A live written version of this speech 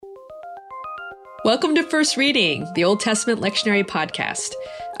Welcome to First Reading, the Old Testament Lectionary podcast.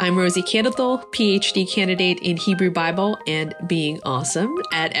 I'm Rosie Candathel, PhD candidate in Hebrew Bible and being awesome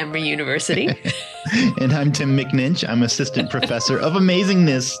at Emory University. And I'm Tim McNinch. I'm assistant professor of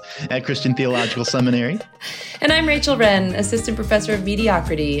amazingness at Christian Theological Seminary. And I'm Rachel Wren, assistant professor of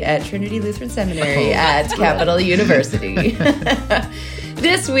mediocrity at Trinity Lutheran Seminary at Capital University.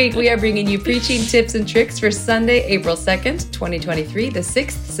 This week, we are bringing you preaching tips and tricks for Sunday, April 2nd, 2023, the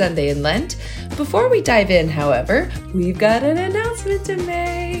sixth Sunday in Lent. Before we dive in, however, we've got an announcement to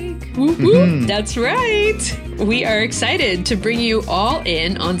make. Woo-hoo. That's right. We are excited to bring you all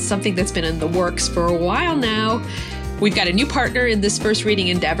in on something that's been in the works for a while now. We've got a new partner in this First Reading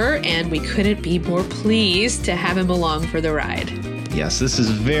endeavor, and we couldn't be more pleased to have him along for the ride. Yes, this is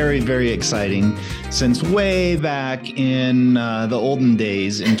very, very exciting. Since way back in the olden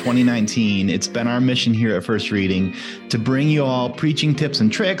days in 2019, it's been our mission here at First Reading to bring you all preaching tips and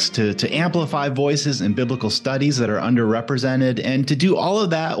tricks, to amplify voices in biblical studies that are underrepresented, and to do all of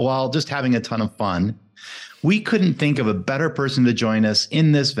that while just having a ton of fun. We couldn't think of a better person to join us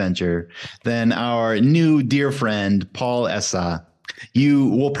in this venture than our new dear friend, Paul Essah. You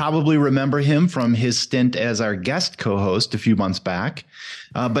will probably remember him from his stint as our guest co-host a few months back.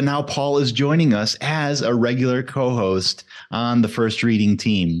 But now Paul is joining us as a regular co-host on the First Reading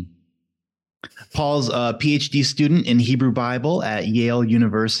team. Paul's a PhD student in Hebrew Bible at Yale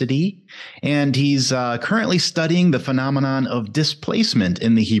University, and he's currently studying the phenomenon of displacement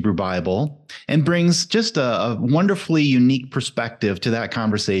in the Hebrew Bible and brings just a wonderfully unique perspective to that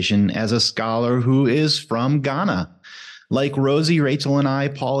conversation as a scholar who is from Ghana. Like Rosie, Rachel, and I,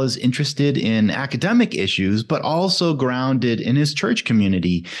 Paul is interested in academic issues, but also grounded in his church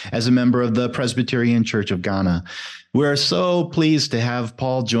community as a member of the Presbyterian Church of Ghana. We're so pleased to have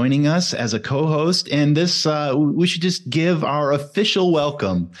Paul joining us as a co-host, and this we should just give our official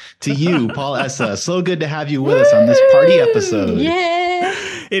welcome to you, Paul Essah. So good to have you with us on this party episode. Yeah.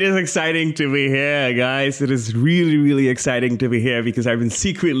 It is exciting to be here, guys. It is really, really exciting to be here because I've been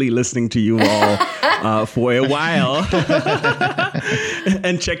secretly listening to you all for a while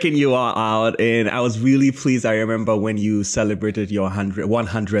and checking you all out. And I was really pleased. I remember when you celebrated your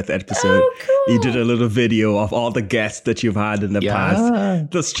 100th episode. Oh, cool. You did a little video of all the guests that you've had in the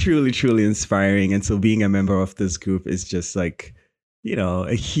past. That's truly, truly inspiring. And so being a member of this group is just like, you know,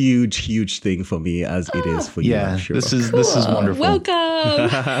 a huge, huge thing for me as it is for you. Yeah, I'm sure. this is wonderful.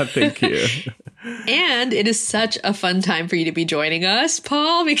 Welcome. Thank you. And it is such a fun time for you to be joining us,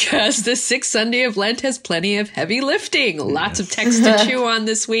 Paul, because the sixth Sunday of Lent has plenty of heavy lifting, lots of text to chew on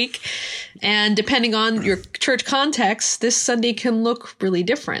this week. And depending on your church context, this Sunday can look really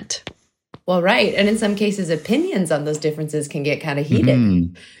different. Well, right. And in some cases, opinions on those differences can get kind of heated.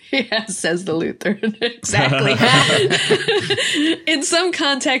 Mm. Yeah, says the Lutheran. Exactly. In some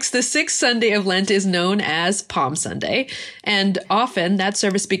contexts, the sixth Sunday of Lent is known as Palm Sunday. And often that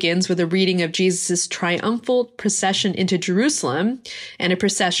service begins with a reading of Jesus' triumphal procession into Jerusalem and a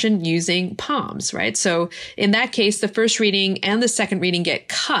procession using palms, right? So in that case, the first reading and the second reading get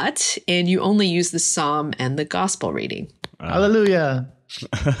cut, and you only use the psalm and the gospel reading. Hallelujah.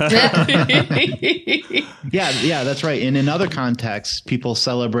 Yeah, that's right. And in other contexts, people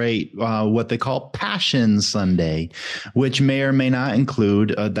celebrate what they call Passion Sunday, which may or may not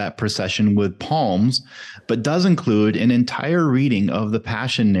include that procession with palms, but does include an entire reading of the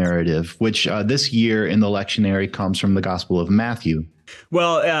Passion narrative, which this year in the lectionary comes from the Gospel of Matthew.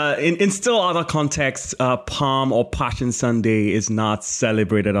 Well, in still other contexts, Palm or Passion Sunday is not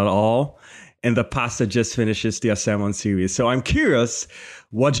celebrated at all. And the pastor just finishes their sermon series. So I'm curious,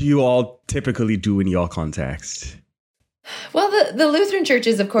 what do you all typically do in your context? Well, the Lutheran Church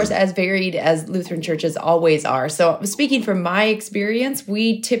is, of course, as varied as Lutheran churches always are. So speaking from my experience,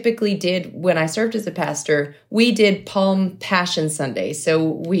 we typically did, when I served as a pastor, we did Palm Passion Sunday. So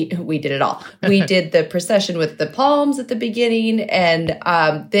we did it all. We did the procession with the palms at the beginning. And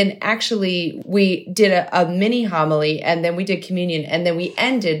then actually we did a mini homily, and then we did communion. And then we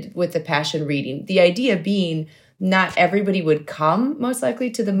ended with the Passion reading. The idea being not everybody would come, most likely,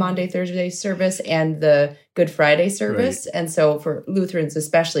 to the Maundy, Thursday service and the Good Friday service. Right. And so for Lutherans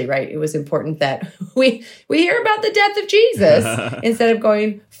especially, right, it was important that we hear about the death of Jesus instead of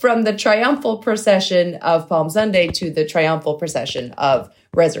going from the triumphal procession of Palm Sunday to the triumphal procession of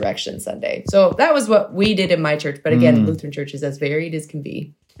Resurrection Sunday. So that was what we did in my church. But again, Lutheran church is as varied as can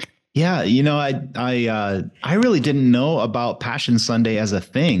be. Yeah, you know, I really didn't know about Passion Sunday as a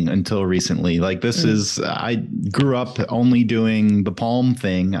thing until recently. Like this is, I grew up only doing the Palm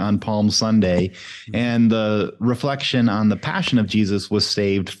thing on Palm Sunday, and the reflection on the Passion of Jesus was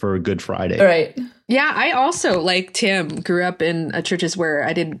saved for Good Friday. Right. Yeah, I also, like Tim, grew up in churches where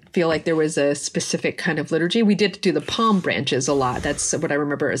I didn't feel like there was a specific kind of liturgy. We did do the palm branches a lot. That's what I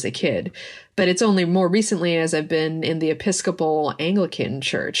remember as a kid. But it's only more recently as I've been in the Episcopal Anglican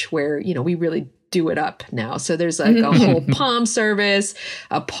church where, you know, we really do it up now. So there's like a whole palm service,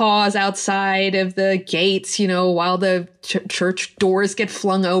 a pause outside of the gates, you know, while the church doors get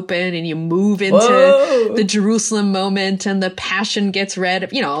flung open and you move into the Jerusalem moment and the passion gets read.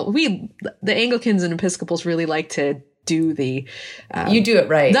 You know, the Anglicans and Episcopals really like to do the you do it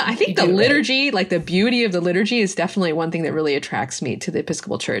right. I think the liturgy, right. Like the beauty of the liturgy is definitely one thing that really attracts me to the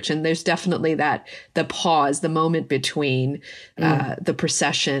Episcopal Church. And there's definitely the pause, the moment between the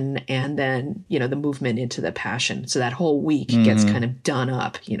procession and then, you know, the movement into the passion. So that whole week gets kind of done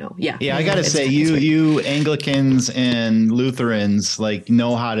up, you know. Yeah. Yeah, I gotta say, you Anglicans and Lutherans like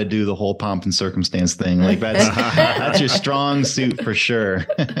know how to do the whole pomp and circumstance thing. Like that's your strong suit for sure.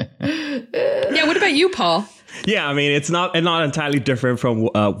 Yeah, what about you, Paul? Yeah, I mean, it's not entirely different from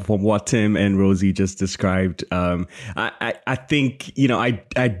what Tim and Rosie just described. I think, you know,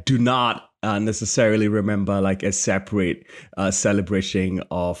 I do not necessarily remember like a separate celebration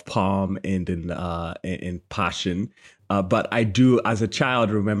of Palm and in Passion. But I do, as a child,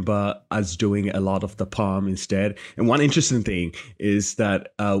 remember us doing a lot of the Palm instead. And one interesting thing is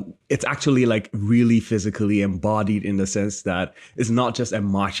that it's actually like really physically embodied in the sense that it's not just a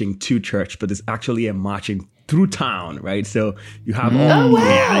marching to church, but it's actually a marching through town, right? So you have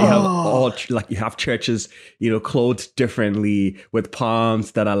you have churches, you know, clothed differently with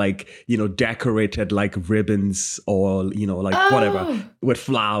palms that are like, you know, decorated like ribbons or, you know, like whatever with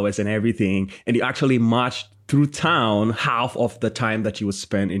flowers and everything. And you actually march through town half of the time that you would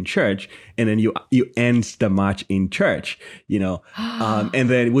spend in church, and then you end the march in church, you know, and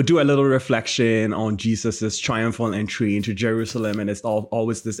then we'll do a little reflection on Jesus's triumphal entry into Jerusalem, and it's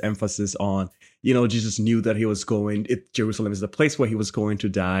always this emphasis on, you know, Jesus knew that he was Jerusalem is the place where he was going to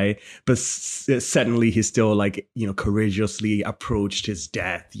die, but suddenly he still like, you know, courageously approached his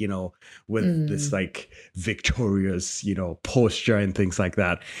death, you know, with this like victorious, you know, posture and things like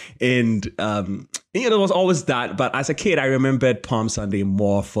that, and you know, there was always that. But as a kid, I remembered Palm Sunday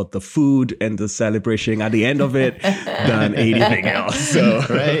more for the food and the celebration at the end of it than anything else. So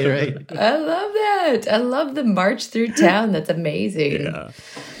right. I love that. I love the march through town. That's amazing. Yeah.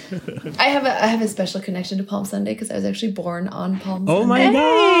 I have a special connection to Palm Sunday because I was actually born on Palm Sunday. Oh my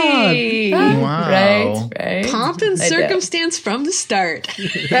God. Hey. Wow. Right. Pomp and circumstance from the start.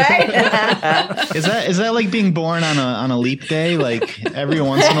 Right? Is that like being born on a leap day? Like every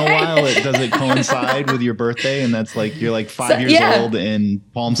once in a while, does it coincide with your birthday? And that's like you're like 5 years old in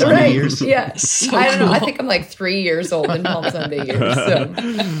Palm Sunday years. Yeah. So I don't know. cool. I think I'm like 3 years old in Palm Sunday years. So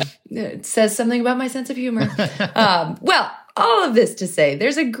it says something about my sense of humor. Well, all of this to say,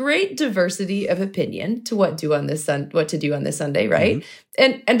 there's a great diversity of opinion to what to do on this Sunday, right?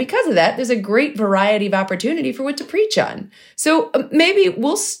 Mm-hmm. And because of that, there's a great variety of opportunity for what to preach on. So maybe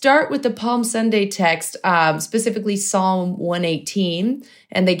we'll start with the Palm Sunday text, specifically Psalm 118,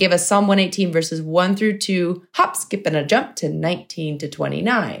 and they give us Psalm 118 verses 1 through 2, hop, skip, and a jump to 19 to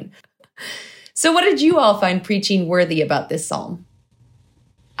 29. So what did you all find preaching worthy about this psalm?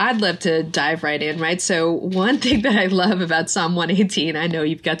 I'd love to dive right in, right? So one thing that I love about Psalm 118, I know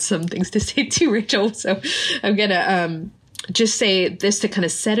you've got some things to say too, Rachel, so I'm going to just say this to kind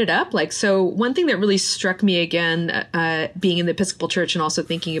of set it up. Like, so one thing that really struck me again, being in the Episcopal Church and also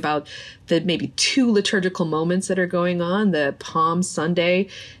thinking about the maybe two liturgical moments that are going on, the Palm Sunday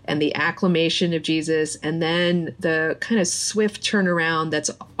and the acclamation of Jesus, and then the kind of swift turnaround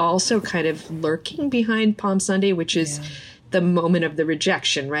that's also kind of lurking behind Palm Sunday, which is the moment of the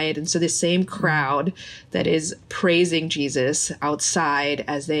rejection, right? And so the same crowd that is praising Jesus outside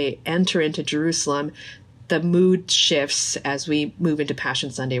as they enter into Jerusalem, the mood shifts as we move into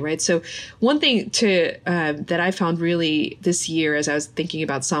Passion Sunday, right? So one thing that I found really this year as I was thinking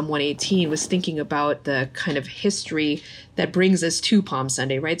about Psalm 118 was thinking about the kind of history that brings us to Palm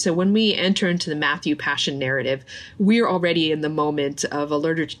Sunday, right? So when we enter into the Matthew Passion narrative, we're already in the moment of a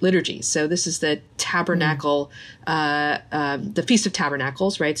liturgy. So this is the tabernacle, the Feast of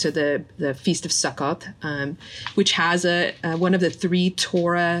Tabernacles, right? So the Feast of Sukkot, which has one of the three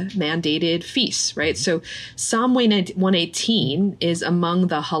Torah mandated feasts, right? So Psalm 118 is among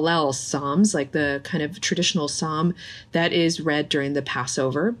the Hallel Psalms, like the kind of traditional psalm that is read during the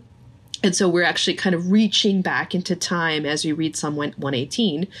Passover. And so we're actually kind of reaching back into time as we read Psalm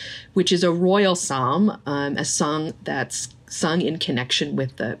 118, which is a royal psalm, a song that's sung in connection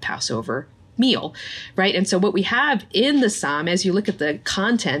with the Passover meal, right? And so what we have in the psalm, as you look at the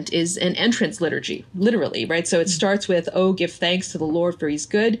content, is an entrance liturgy, literally, right? So it starts with, oh, give thanks to the Lord for he's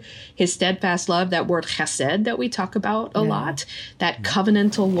good, his steadfast love, that word chesed that we talk about a lot, that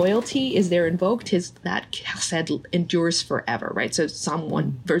covenantal loyalty is there invoked, that chesed endures forever, right? So Psalm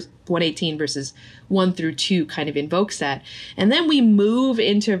 118 verses 1 through 2 kind of invokes that. And then we move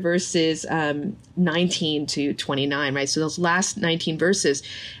into verses 19 to 29, right? So those last 19 verses,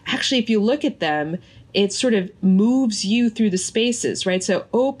 actually, if you look at them, it sort of moves you through the spaces, right? So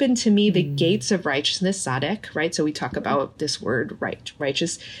open to me the gates of righteousness, tzaddik, right? So we talk about this word,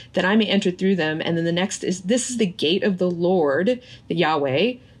 righteous, that I may enter through them. And then the next is, this is the gate of the Lord, the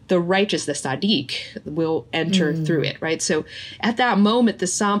Yahweh, the righteous, the tzaddik, will enter through it, right? So at that moment, the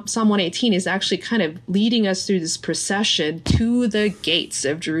Psalm 118 is actually kind of leading us through this procession to the gates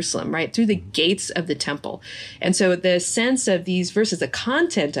of Jerusalem, right? Through the gates of the temple. And so the sense of these verses, the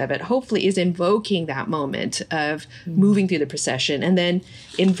content of it, hopefully is invoking that moment of moving through the procession. And then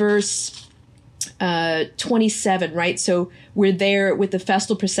in verse 27, right? So we're there with the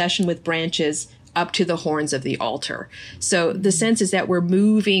festal procession with branches up to the horns of the altar. So the sense is that we're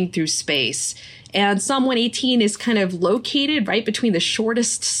moving through space. And Psalm 118 is kind of located right between the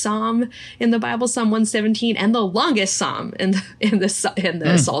shortest psalm in the Bible, Psalm 117, and the longest psalm in the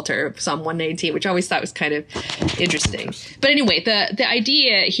Psalter, Psalm 119, which I always thought was kind of interesting. But anyway, the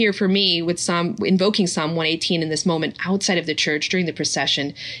idea here for me with invoking Psalm 118 in this moment outside of the church during the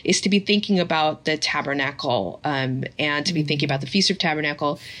procession is to be thinking about the tabernacle and to be thinking about the Feast of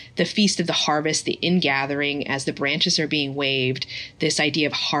Tabernacle, the Feast of the Harvest, the ingathering as the branches are being waved, this idea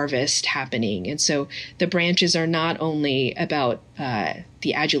of harvest happening. And so the branches are not only about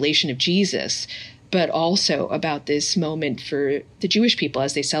the adulation of Jesus, but also about this moment for the Jewish people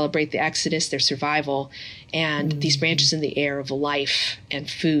as they celebrate the Exodus, their survival, and these branches in the air of life and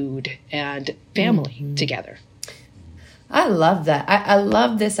food and family together. I love that. I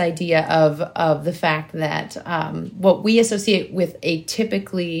love this idea of the fact that what we associate with a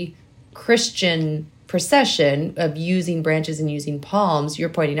typically Christian procession of using branches and using palms, you're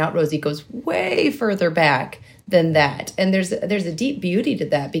pointing out, Rosie, goes way further back than that. And there's a deep beauty to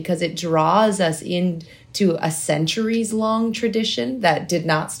that because it draws us into a centuries-long tradition that did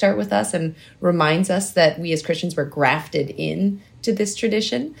not start with us and reminds us that we as Christians were grafted in to this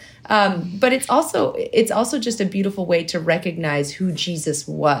tradition. But it's also just a beautiful way to recognize who Jesus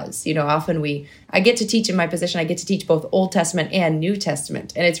was. You know, often I get to teach in my position, I get to teach both Old Testament and New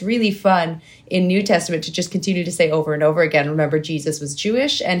Testament. And it's really fun in New Testament to just continue to say over and over again, remember Jesus was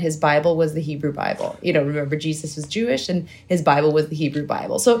Jewish and his Bible was the Hebrew Bible. You know, remember Jesus was Jewish and his Bible was the Hebrew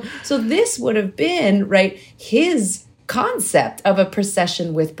Bible. So this would have been, right, his concept of a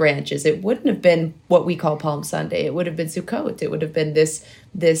procession with branches. It wouldn't have been what we call Palm Sunday. It would have been Sukkot. It would have been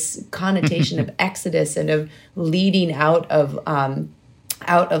this connotation of Exodus and of leading out of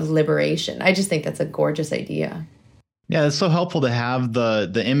liberation. I just think that's a gorgeous idea. Yeah, it's so helpful to have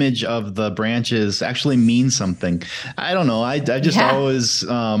the image of the branches actually mean something. I don't know. I just always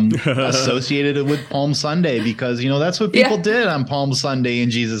associated it with Palm Sunday because, you know, that's what people did on Palm Sunday in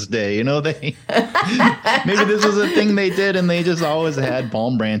Jesus' day. You know, maybe this was a thing they did and they just always had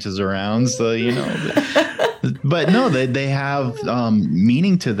palm branches around. So, you know, but no, they have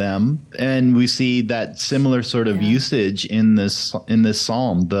meaning to them. And we see that similar sort of usage in this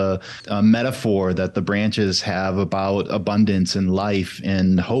psalm, the metaphor that the branches have about abundance and life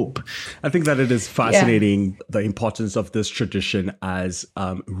and hope. I think that it is fascinating the importance of this tradition as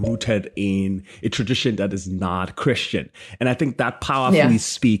rooted in a tradition that is not Christian. And I think that powerfully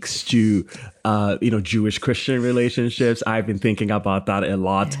speaks to Jewish Christian relationships. I've been thinking about that a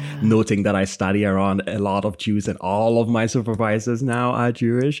lot, noting that I study around a lot of Jews and all of my supervisors now are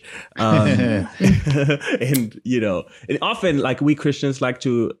Jewish. And, and often like we Christians like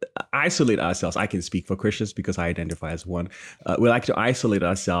to isolate ourselves. I can speak for Christians because I identify as one. We like to isolate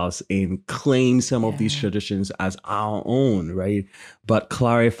ourselves and claim some of these traditions as our own, right? But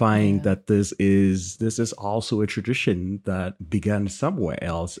clarifying that this is also a tradition that began somewhere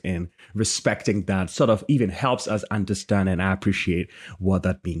else, and respecting that sort of even helps us understand and appreciate what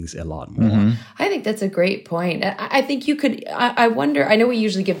that means a lot more. Mm-hmm. I think that's a great point. I think you could, I wonder, I know we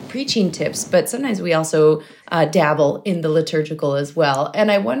usually give preaching tips, but sometimes we also dabble in the liturgical as well.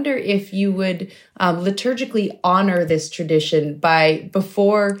 And I wonder if you would liturgically honor this tradition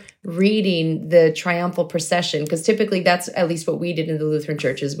before reading the triumphal procession, because typically that's at least what we did in the Lutheran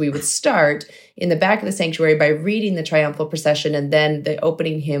churches. We would start in the back of the sanctuary by reading the triumphal procession, and then the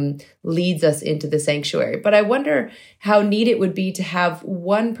opening hymn leads us into the sanctuary. But I wonder how neat it would be to have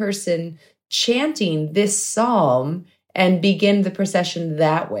one person chanting this psalm and begin the procession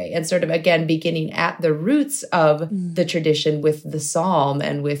that way, and sort of, again, beginning at the roots of the tradition with the psalm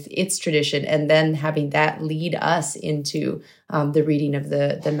and with its tradition, and then having that lead us into the reading of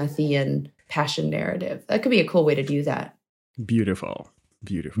the Matthean Passion narrative. That could be a cool way to do that. Beautiful.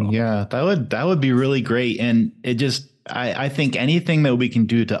 Yeah, that would be really great. And it just, I think anything that we can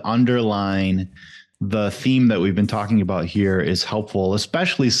do to underline the theme that we've been talking about here is helpful,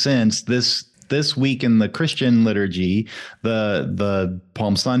 especially since this week in the Christian liturgy, the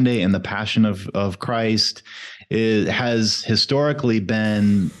Palm Sunday and the Passion of Christ has historically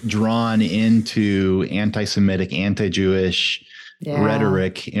been drawn into anti-Semitic, anti-Jewish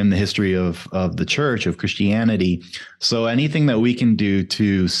rhetoric in the history of the church, of Christianity. So anything that we can do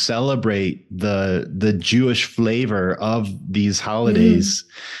to celebrate the Jewish flavor of these holidays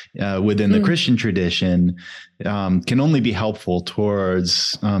within the Christian tradition can only be helpful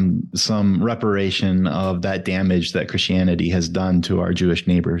towards some reparation of that damage that Christianity has done to our Jewish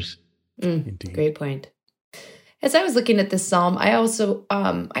neighbors. Great point. As I was looking at this psalm, I also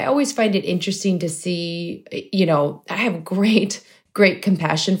I always find it interesting to see, I have great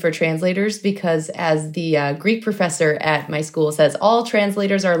compassion for translators, because as the Greek professor at my school says, all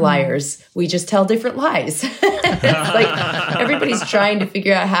translators are liars. We just tell different lies. It's like everybody's trying to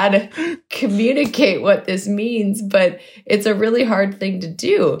figure out how to communicate what this means, but it's a really hard thing to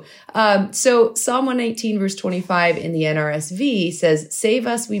do. So Psalm 119, verse 25 in the NRSV says, "Save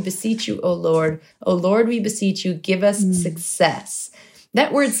us, we beseech you, O Lord. O Lord, we beseech you, give us success."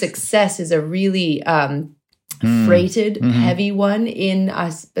 That word success is a really freighted, heavy one in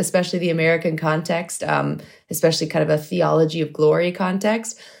especially the American context, especially kind of a theology of glory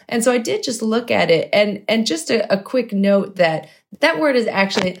context. And so I did just look at it, and just a quick note that word is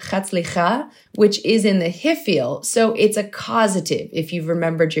actually chatzlicha, which is in the hifil. So it's a causative, if you've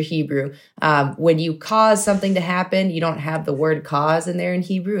remembered your Hebrew. When you cause something to happen, you don't have the word cause in there in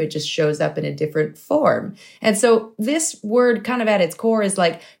Hebrew. It just shows up in a different form. And so this word kind of at its core is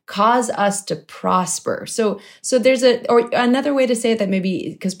like cause us to prosper. So there's or another way to say it, that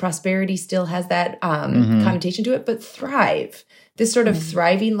maybe because prosperity still has that connotation to it, but thrive. This sort of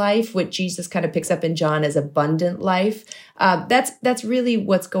thriving life, what Jesus kind of picks up in John as abundant life. That's really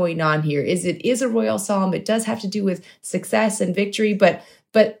what's going on here. It is a royal psalm. It does have to do with success and victory, but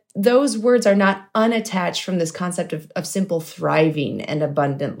those words are not unattached from this concept of simple thriving and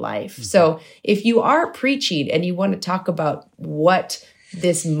abundant life. So if you are preaching and you want to talk about what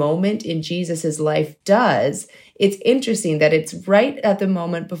this moment in Jesus's life does, it's interesting that it's right at the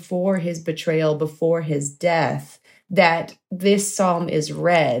moment before his betrayal, before his death, that this psalm is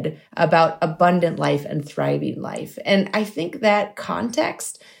read about abundant life and thriving life. And I think that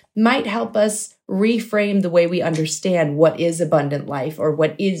context might help us reframe the way we understand what is abundant life, or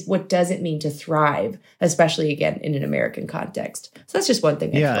what does it mean to thrive, especially again in an American context. So that's just one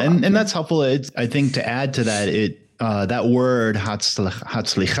thing. And that's helpful. I think to add to that, that word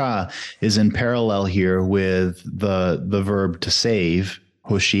hatzlicha is in parallel here with the verb to save.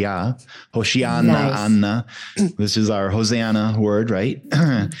 Hoshia, Hoshiana, Anna. This is our Hosanna word, right?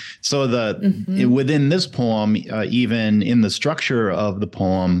 So within this poem, even in the structure of the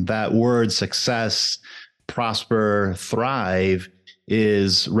poem, that word success, prosper, thrive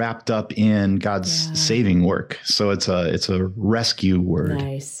is wrapped up in God's saving work. So it's a rescue word.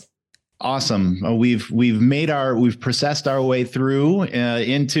 Nice. Awesome. We've processed our way through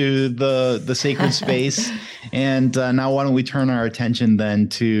into the sacred space. And now why don't we turn our attention then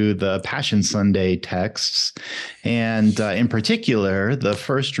to the Passion Sunday texts, and in particular, the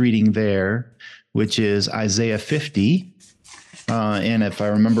first reading there, which is Isaiah 50. And if I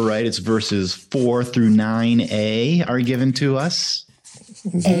remember right, it's verses 4 through 9a are given to us.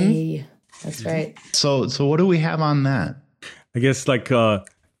 A. That's right. So what do we have on that? I guess the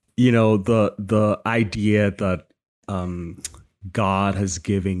idea that God has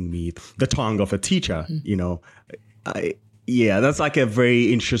given me the tongue of a teacher, that's like a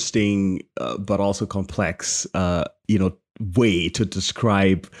very interesting but also complex way to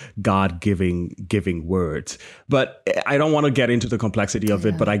describe God giving words. But I don't want to get into the complexity of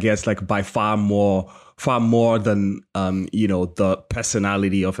it, but I guess like by far more than the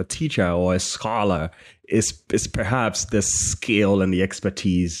personality of a teacher or a scholar is perhaps the skill and the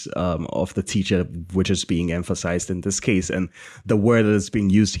expertise of the teacher, which is being emphasized in this case. And the word that is being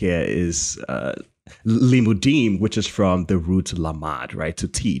used here is limudim, which is from the root lamad, right? To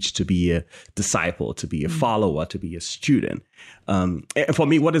teach, to be a disciple, to be a follower, to be a student. And for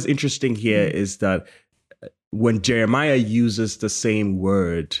me, what is interesting here is that when Jeremiah uses the same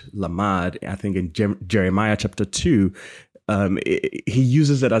word, lamad, I think in Jeremiah chapter 2, he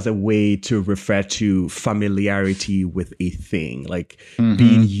uses it as a way to refer to familiarity with a thing, like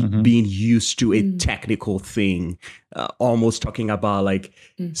being used to a technical thing, almost talking about like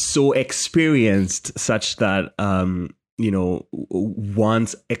so experienced such that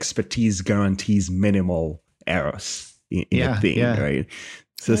one's expertise guarantees minimal errors in a thing, right?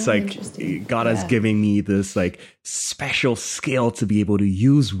 So it's like God has given me this like special skill to be able to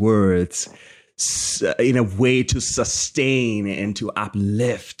use words in a way to sustain and to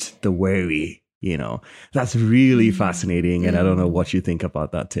uplift the weary. That's really fascinating. And I don't know what you think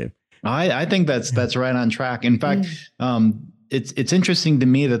about that, Tim. I think that's right on track. In fact, it's interesting to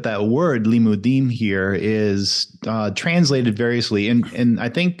me that word limudim here is translated variously, and I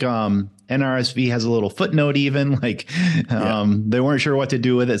think NRSV has a little footnote even like they weren't sure what to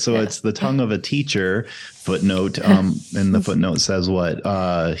do with it, so it's the tongue of a teacher footnote, and the footnote says what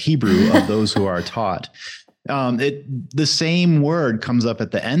Hebrew of those who are taught. The same word comes up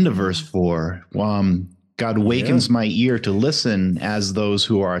at the end of verse 4. God wakens my ear to listen as those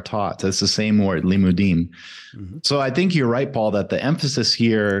who are taught. That's the same word, limudim. So I think you're right, Paul, that the emphasis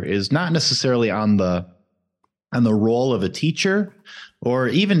here is not necessarily on the role of a teacher or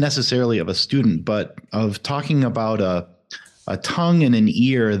even necessarily of a student, but of talking about a tongue and an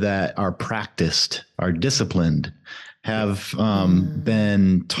ear that are practiced, are disciplined, have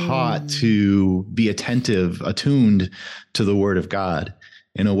been taught to be attuned to the word of God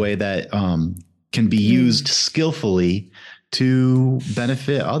in a way that can be used skillfully to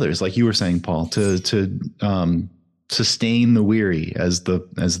benefit others, like you were saying, Paul, to sustain the weary, as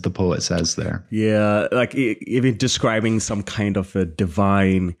the poet says there. Yeah, like even describing some kind of a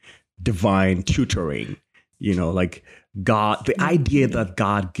divine tutoring, like God, the idea that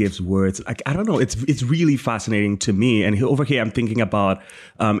God gives words, like, I don't know, it's really fascinating to me. And over here, I'm thinking about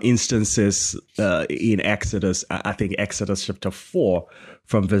instances in Exodus, I think Exodus chapter 4,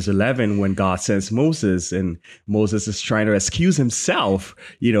 from verse 11, when God sends Moses, and Moses is trying to excuse himself,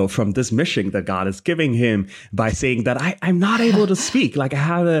 from this mission that God is giving him by saying that I'm not able to speak. Like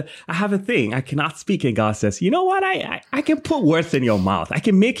I have a thing, I cannot speak. And God says, you know what? I can put words in your mouth. I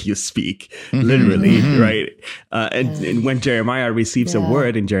can make you speak, literally, right? And when Jeremiah receives a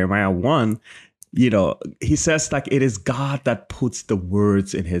word in Jeremiah 1, he says like it is God that puts the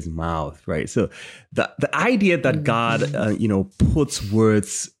words in his mouth, right? So the idea that God, puts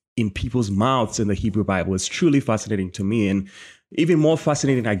words in people's mouths in the Hebrew Bible is truly fascinating to me. And even more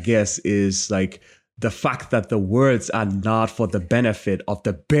fascinating, I guess, is like the fact that the words are not for the benefit of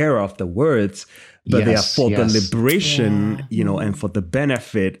the bearer of the words, but they are for the liberation, and for the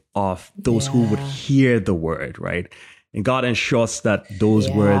benefit of those who would hear the word, right? And God ensures that those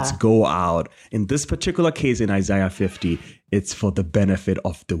words go out. In this particular case, in Isaiah 50, it's for the benefit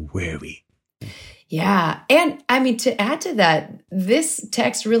of the weary. Yeah. And I mean, to add to that, this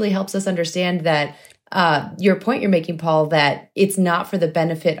text really helps us understand that your point you're making, Paul, that it's not for the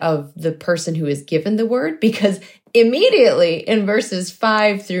benefit of the person who is given the word, because immediately in verses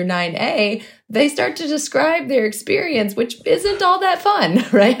 5 through 9a, they start to describe their experience, which isn't all that fun,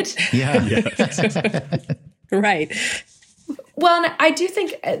 right? Yeah. Right. Well, and I do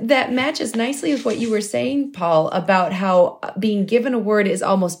think that matches nicely with what you were saying, Paul, about how being given a word is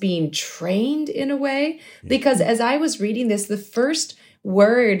almost being trained in a way. Because as I was reading this, the first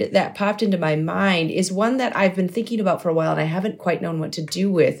word that popped into my mind is one that I've been thinking about for a while and I haven't quite known what to do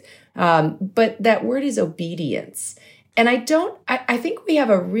with. But that word is obedience. And I think we have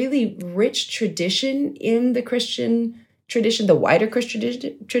a really rich tradition in the Christian tradition, the wider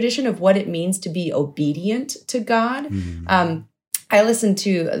Christian tradition of what it means to be obedient to God. I listened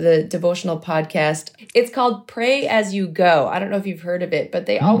to the devotional podcast. It's called Pray As You Go. I don't know if you've heard of it, but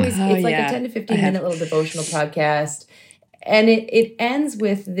they always, it's like a 10 to 15 minute little devotional podcast. And it ends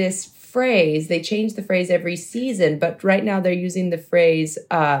with this phrase. They change the phrase every season, but right now they're using the phrase,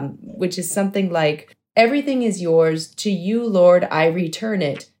 which is something like, everything is yours. To you, Lord, I return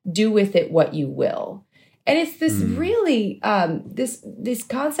it. Do with it what you will. And it's this really, this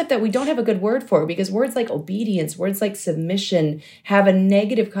concept that we don't have a good word for, because words like obedience, words like submission have a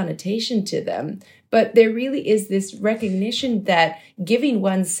negative connotation to them. But there really is this recognition that giving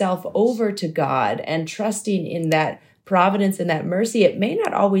oneself over to God and trusting in that providence and that mercy, it may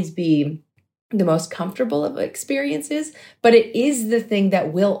not always be the most comfortable of experiences, but it is the thing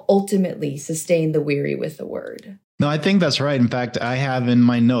that will ultimately sustain the weary with the word. No, I think that's right. In fact, I have in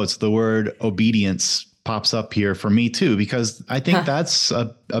my notes the word obedience pops up here for me too, because I think that's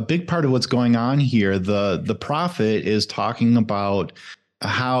a big part of what's going on here. The prophet is talking about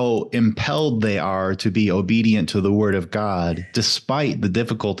how impelled they are to be obedient to the word of God, despite the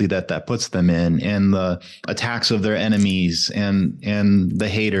difficulty that puts them in, and the attacks of their enemies, and the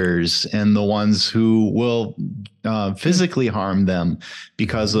haters, and the ones who will physically harm them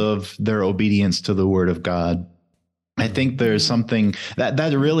because of their obedience to the word of God. I think there's something that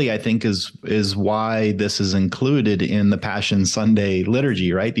really, I think, is why this is included in the Passion Sunday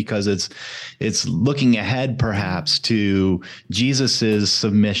liturgy, right? Because it's looking ahead, perhaps, to Jesus's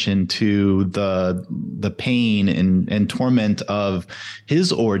submission to the pain and torment of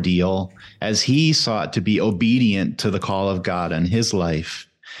his ordeal as he sought to be obedient to the call of God in his life.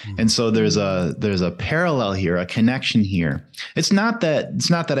 And so there's a parallel here, a connection here. It's not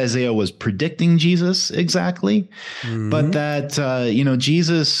that Isaiah was predicting Jesus exactly, but that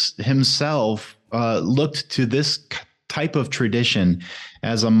Jesus himself looked to this type of tradition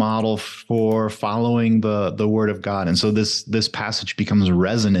as a model for following the word of God. And so this passage becomes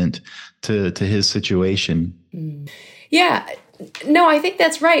resonant to his situation. Yeah, no, I think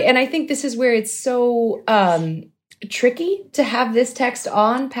that's right. And I think this is where it's so tricky to have this text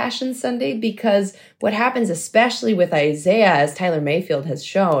on Passion Sunday, because what happens, especially with Isaiah, as Tyler Mayfield has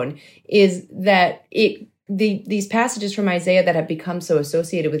shown, is that these passages from Isaiah that have become so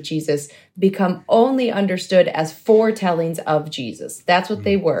associated with Jesus become only understood as foretellings of Jesus. That's what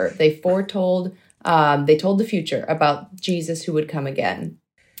they were. They foretold, they told the future about Jesus who would come again.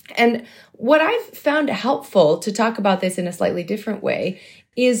 And what I've found helpful to talk about this in a slightly different way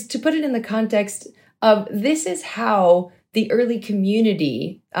is to put it in the context of this is how the early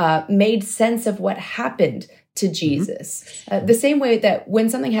community made sense of what happened to Jesus. The same way that when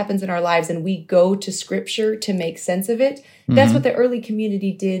something happens in our lives and we go to Scripture to make sense of it, that's what the early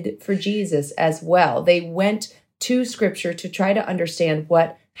community did for Jesus as well. They went to Scripture to try to understand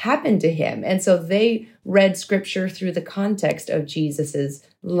what happened to him. And so they read Scripture through the context of Jesus's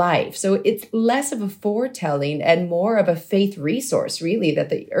life. So it's less of a foretelling and more of a faith resource, really, that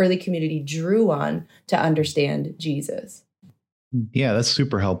the early community drew on to understand Jesus. Yeah, that's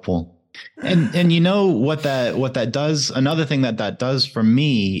super helpful. And you know what that does? Another thing that does for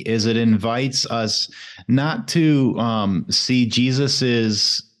me is it invites us not to see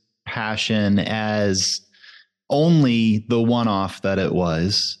Jesus's passion as only the one-off that it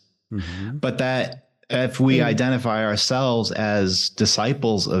was, but that if we identify ourselves as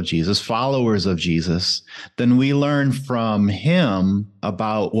disciples of Jesus, followers of Jesus, then we learn from him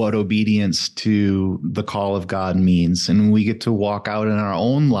about what obedience to the call of God means. And we get to walk out in our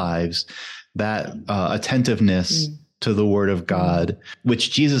own lives that attentiveness to the word of God,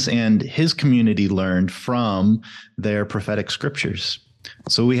 which Jesus and his community learned from their prophetic scriptures.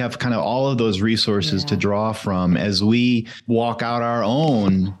 So we have kind of all of those resources to draw from as we walk out our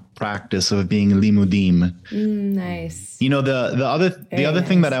own practice of being limudim. Nice. You know, the other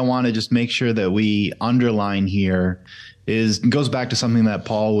thing that I want to just make sure that we underline here goes back to something that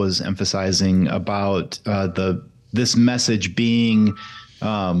Paul was emphasizing about this message being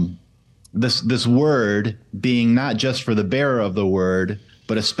this word being not just for the bearer of the word,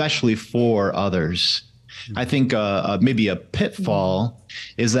 but especially for others. I think maybe a pitfall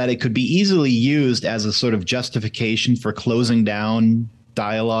is that it could be easily used as a sort of justification for closing down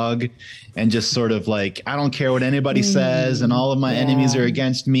dialogue and just sort of like, I don't care what anybody says and all of my enemies are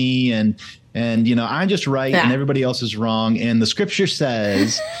against me and you know, I'm just right and everybody else is wrong. And the scripture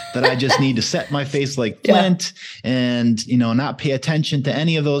says that I just need to set my face like flint and, you know, not pay attention to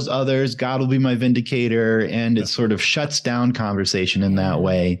any of those others. God will be my vindicator. And it sort of shuts down conversation in that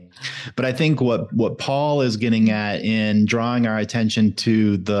way. But I think what Paul is getting at in drawing our attention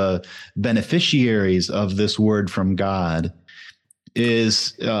to the beneficiaries of this word from God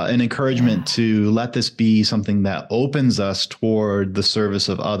is an encouragement to let this be something that opens us toward the service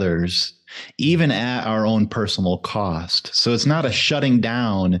of others, even at our own personal cost. So it's not a shutting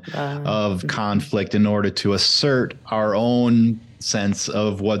down of conflict in order to assert our own sense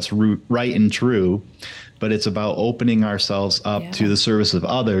of what's right and true, but it's about opening ourselves up to the service of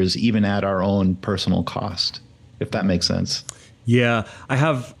others, even at our own personal cost, if that makes sense. Yeah, I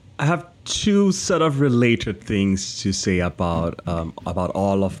have two sort of related things to say about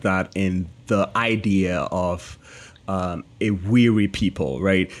all of that and the idea of a weary people,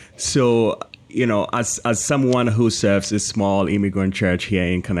 right? So, you know, as someone who serves a small immigrant church here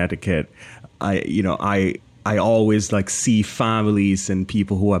in Connecticut, I always like see families and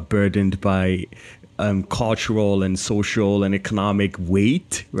people who are burdened by cultural and social and economic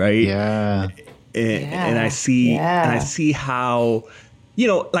weight, right? Yeah. And I see how, you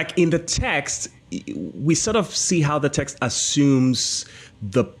know, like in the text, we sort of see how the text assumes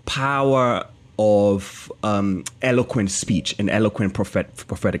the power of eloquent speech and eloquent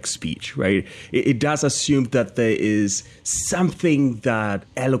prophetic speech, right? It does assume that there is something that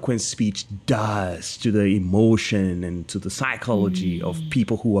eloquent speech does to the emotion and to the psychology of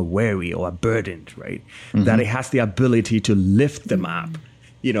people who are weary or are burdened, right? That it has the ability to lift them up,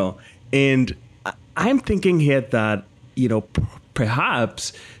 and I'm thinking here that,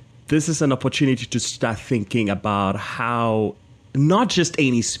 perhaps this is an opportunity to start thinking about how not just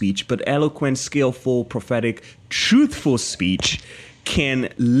any speech, but eloquent, skillful, prophetic, truthful speech can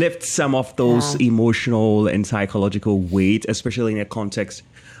lift some of those emotional and psychological weight, especially in a context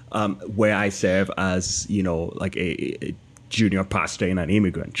where I serve as, like a junior pastor in an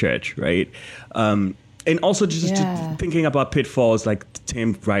immigrant church, right? And also just thinking about pitfalls, like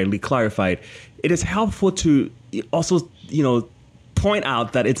Tim rightly clarified, it is helpful to also, point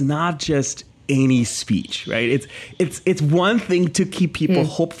out that it's not just any speech, right? It's one thing to keep people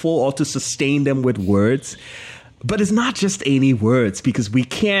hopeful or to sustain them with words, but it's not just any words, because we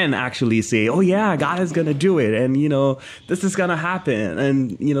can actually say, oh yeah, God is going to do it. And, this is going to happen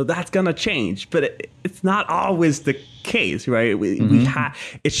and, that's going to change. But it's not always the case, right?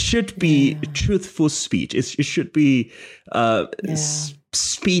 It should be truthful speech. It should be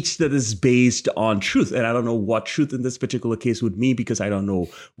speech that is based on truth. And I don't know what truth in this particular case would mean, because I don't know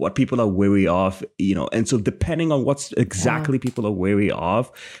what people are weary of, and so depending on what's exactly people are weary of,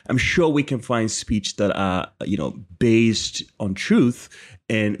 I'm sure we can find speech that are, based on truth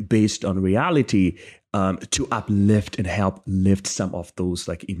and based on reality, to uplift and help lift some of those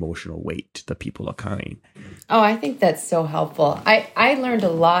like emotional weight that people are carrying. Oh, I think that's so helpful. I learned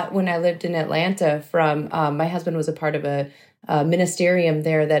a lot when I lived in Atlanta from, my husband was a part of a ministerium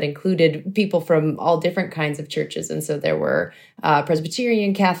there that included people from all different kinds of churches. And so there were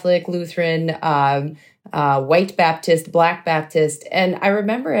Presbyterian, Catholic, Lutheran, White Baptist, Black Baptist. And I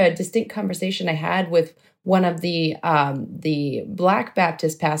remember a distinct conversation I had with one of the Black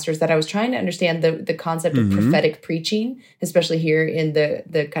Baptist pastors that I was trying to understand the concept of prophetic preaching, especially here in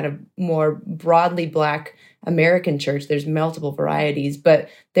the kind of more broadly Black American church. There's multiple varieties, but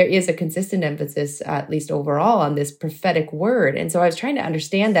there is a consistent emphasis, at least overall, on this prophetic word. And so I was trying to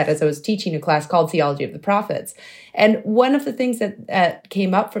understand that as I was teaching a class called Theology of the Prophets. And one of the things that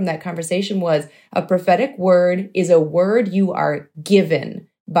came up from that conversation was a prophetic word is a word you are given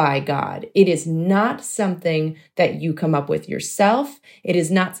by God. It is not something that you come up with yourself. It is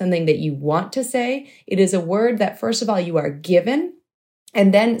not something that you want to say. It is a word that, first of all, you are given.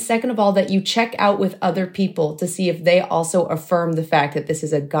 And then second of all, that you check out with other people to see if they also affirm the fact that this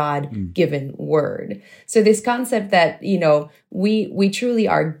is a God-given word. So this concept that, we truly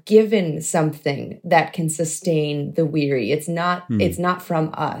are given something that can sustain the weary. It's not from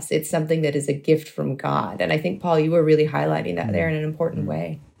us. It's something that is a gift from God. And I think, Paul, you were really highlighting that there in an important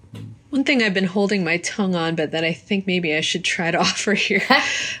way. One thing I've been holding my tongue on, but that I think maybe I should try to offer here,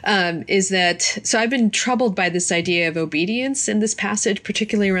 is that, so I've been troubled by this idea of obedience in this passage,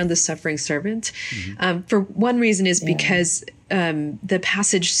 particularly around the suffering servant. For one reason is because the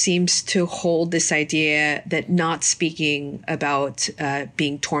passage seems to hold this idea that not speaking about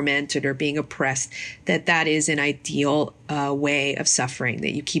being tormented or being oppressed, that is an ideal way of suffering,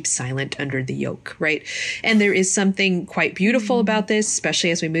 that you keep silent under the yoke, right? And there is something quite beautiful about this,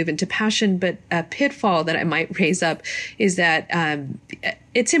 especially as we move into Passion. But a pitfall that I might raise up is that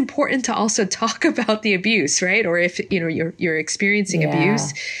it's important to also talk about the abuse, right? Or if you're experiencing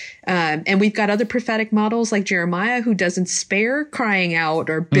abuse. And we've got other prophetic models like Jeremiah, who doesn't spare crying out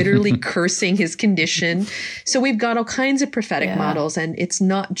or bitterly cursing his condition. So we've got all kinds of prophetic models, and it's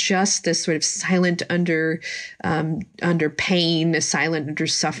not just this sort of silent under pain, silent under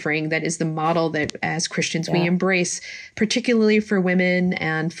suffering. That is the model that as Christians we embrace, particularly for women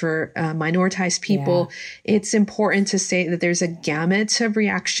and for minoritized people. It's important to say that there's a gamut of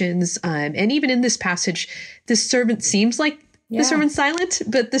reactions. And even in this passage, this servant seems like the servant's silent,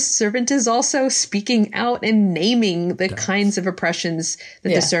 but the servant is also speaking out and naming the kinds of oppressions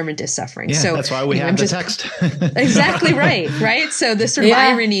that the servant is suffering. Yeah, so that's why we have the text. Exactly right. So the sort of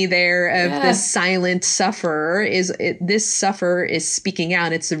irony there of this silent sufferer is this sufferer is speaking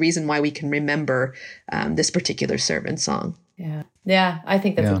out. It's the reason why we can remember this particular servant song. Yeah, I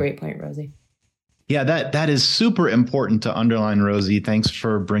think that's a great point, Rosie. Yeah, that is super important to underline, Rosie. Thanks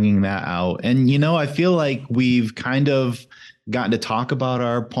for bringing that out. And, I feel like we've kind of gotten to talk about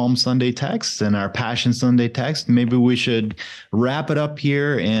our Palm Sunday text and our Passion Sunday text. Maybe we should wrap it up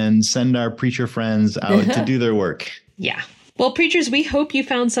here and send our preacher friends out to do their work. Yeah. Well, preachers, we hope you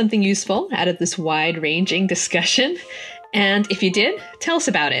found something useful out of this wide-ranging discussion. And if you did, tell us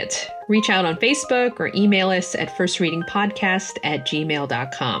about it. Reach out on Facebook or email us at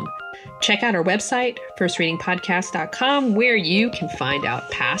firstreadingpodcast@gmail.com. Check out our website, firstreadingpodcast.com, where you can find out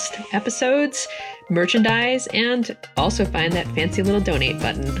past episodes, merchandise, and also find that fancy little donate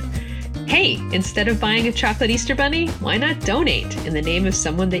button. Hey, instead of buying a chocolate Easter bunny, why not donate in the name of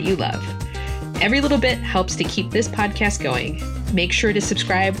someone that you love? Every little bit helps to keep this podcast going. Make sure to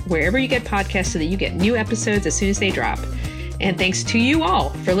subscribe wherever you get podcasts so that you get new episodes as soon as they drop. And thanks to you all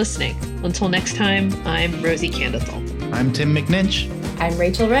for listening. Until next time, I'm Rosie Candidatal. I'm Tim McNinch. I'm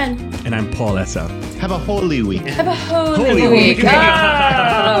Rachel Wren. And I'm Paul Essah. Have a holy week. Have a holy week.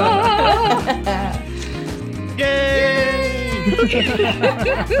 Yay!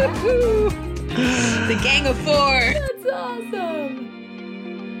 The Gang of Four. That's awesome.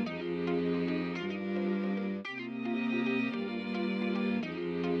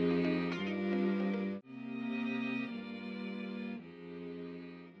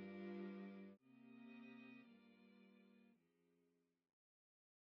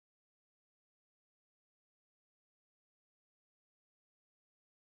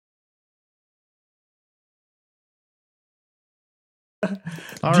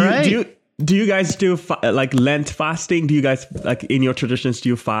 All right. Do you guys do like Lent fasting? Do you guys like in your traditions do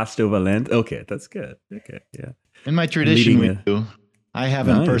you fast over Lent? Okay, that's good. Okay, yeah. In my tradition, we do. I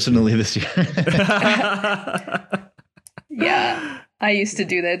haven't personally this year. Yeah, I used to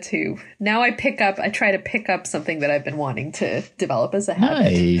do that too. Now I try to pick up something that I've been wanting to develop as a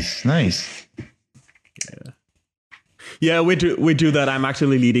habit. Nice. Yeah, we do that. I'm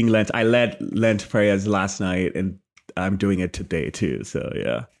actually leading Lent. I led Lent prayers last night, and I'm doing it today too. So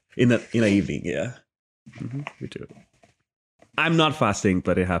yeah, in the evening, yeah, we do. I'm not fasting,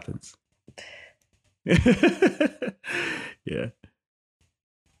 but it happens. Yeah.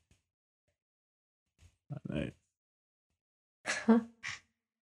 Nice. Huh.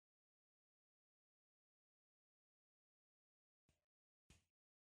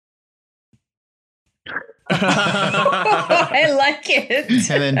 I like it.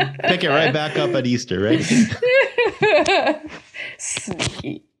 And then pick it right back up at Easter, right?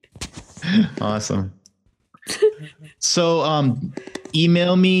 Sneaky. Awesome. So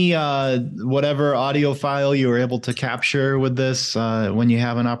email me whatever audio file you were able to capture with this when you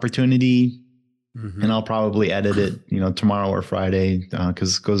have an opportunity. And I'll probably edit it, tomorrow or Friday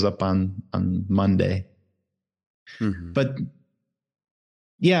because it goes up on Monday. But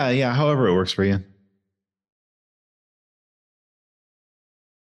yeah, however it works for you.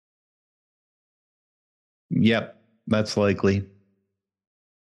 Yep, that's likely.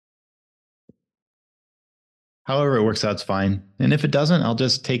 However it works out, it's fine. And if it doesn't, I'll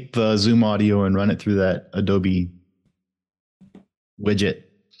just take the Zoom audio and run it through that Adobe widget.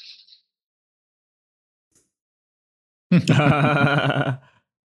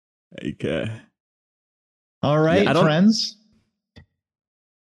 Okay. All right, friends.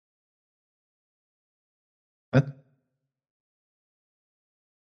 What?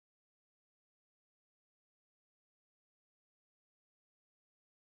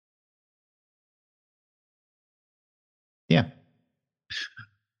 Yeah.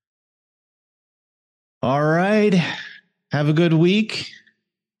 All right. Have a good week.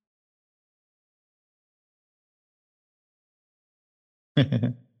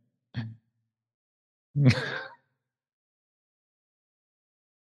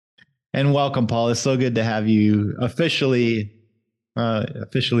 And welcome, Paul. It's so good to have you officially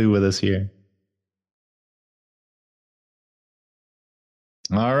with us here.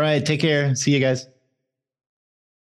 All right. Take care. See you guys.